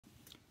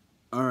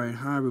Alright,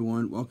 hi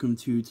everyone, welcome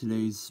to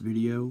today's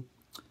video.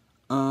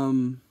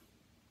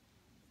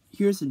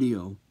 Here's the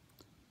deal.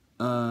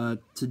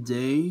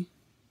 Today,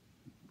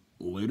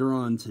 later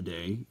on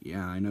today,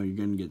 yeah, I know you're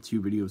gonna get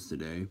 2 videos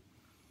today.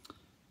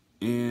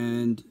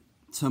 And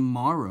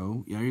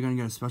tomorrow, yeah, you're gonna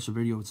get a special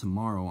video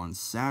tomorrow on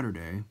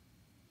Saturday.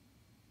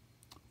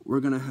 We're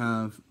gonna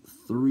have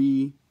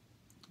 3,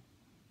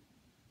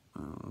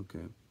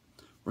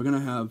 We're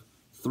gonna have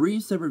 3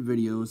 separate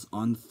videos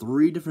on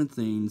 3 different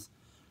things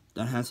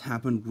that has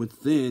happened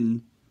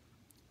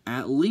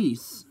at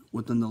least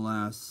within the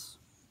last,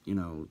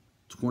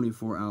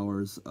 24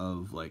 hours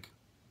of,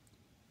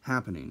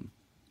 happening.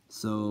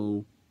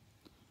 So,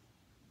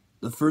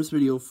 the first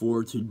video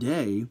for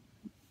today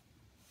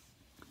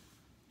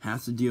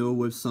has to deal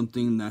with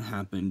something that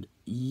happened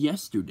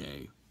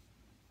yesterday.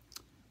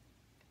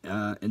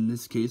 In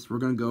this case, we're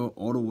going to go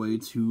all the way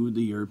to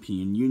the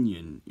European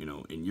Union,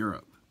 in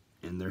Europe,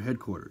 in their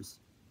headquarters,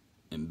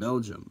 in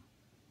Belgium,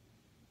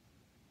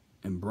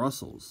 in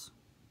Brussels,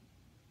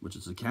 which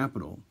is the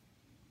capital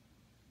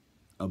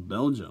of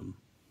Belgium.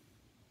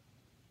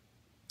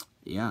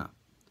 Yeah.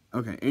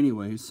 Okay,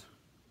 anyways.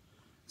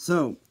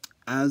 So,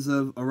 as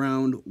of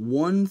around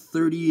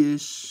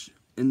 1:30-ish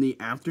in the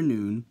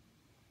afternoon,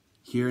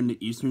 here in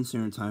the Eastern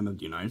Standard Time of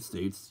the United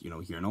States,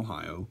 here in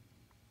Ohio,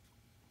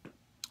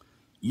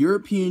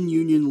 European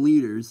Union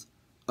leaders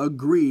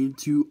agreed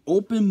to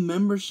open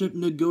membership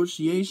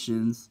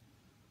negotiations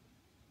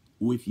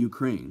with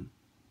Ukraine.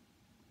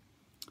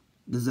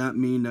 Does that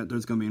mean that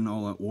there's going to be an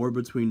all-out war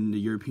between the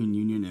European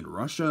Union and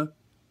Russia?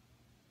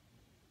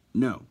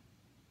 No.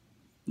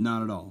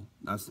 Not at all.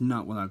 That's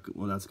not what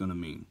that's going to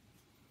mean.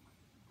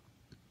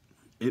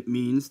 It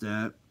means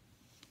that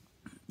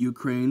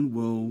Ukraine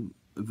will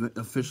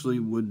eventually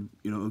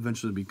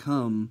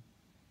become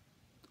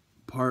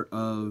part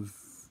of,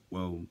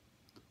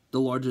 the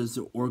largest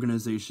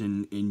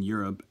organization in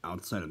Europe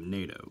outside of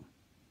NATO.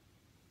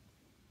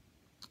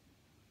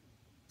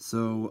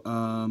 So,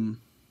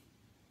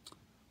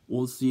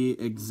 we'll see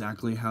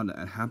exactly how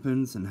that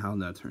happens and how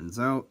that turns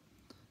out.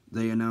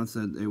 They announced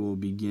that they will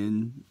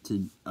begin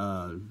to,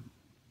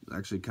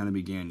 actually kind of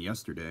began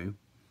yesterday.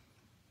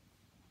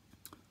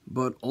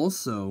 But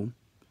also,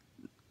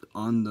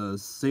 on the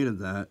state of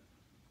that,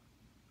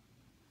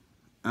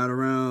 at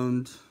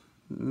around,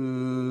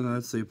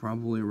 I'd say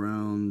probably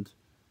around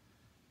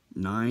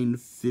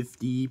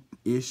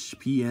 9:50-ish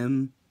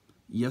p.m.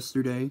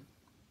 yesterday,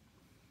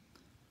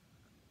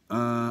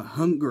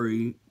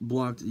 Hungary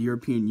blocked the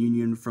European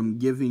Union from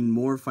giving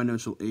more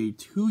financial aid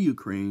to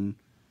Ukraine,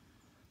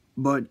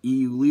 but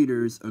EU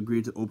leaders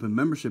agreed to open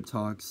membership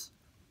talks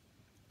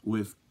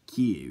with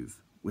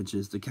Kyiv, which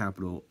is the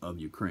capital of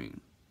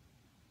Ukraine.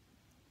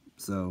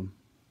 So,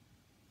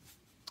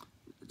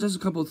 just a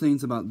couple of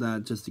things about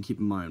that just to keep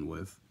in mind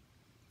with.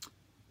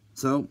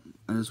 So,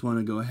 I just want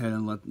to go ahead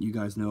and let you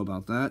guys know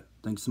about that.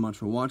 Thanks so much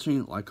for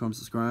watching. Like, comment,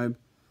 subscribe.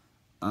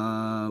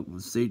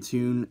 Stay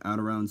tuned at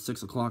around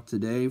 6 o'clock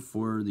today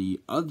for the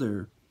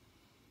other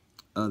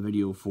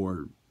video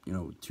for,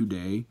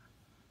 today.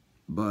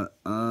 But,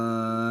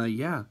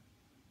 yeah.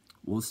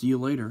 We'll see you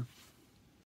later.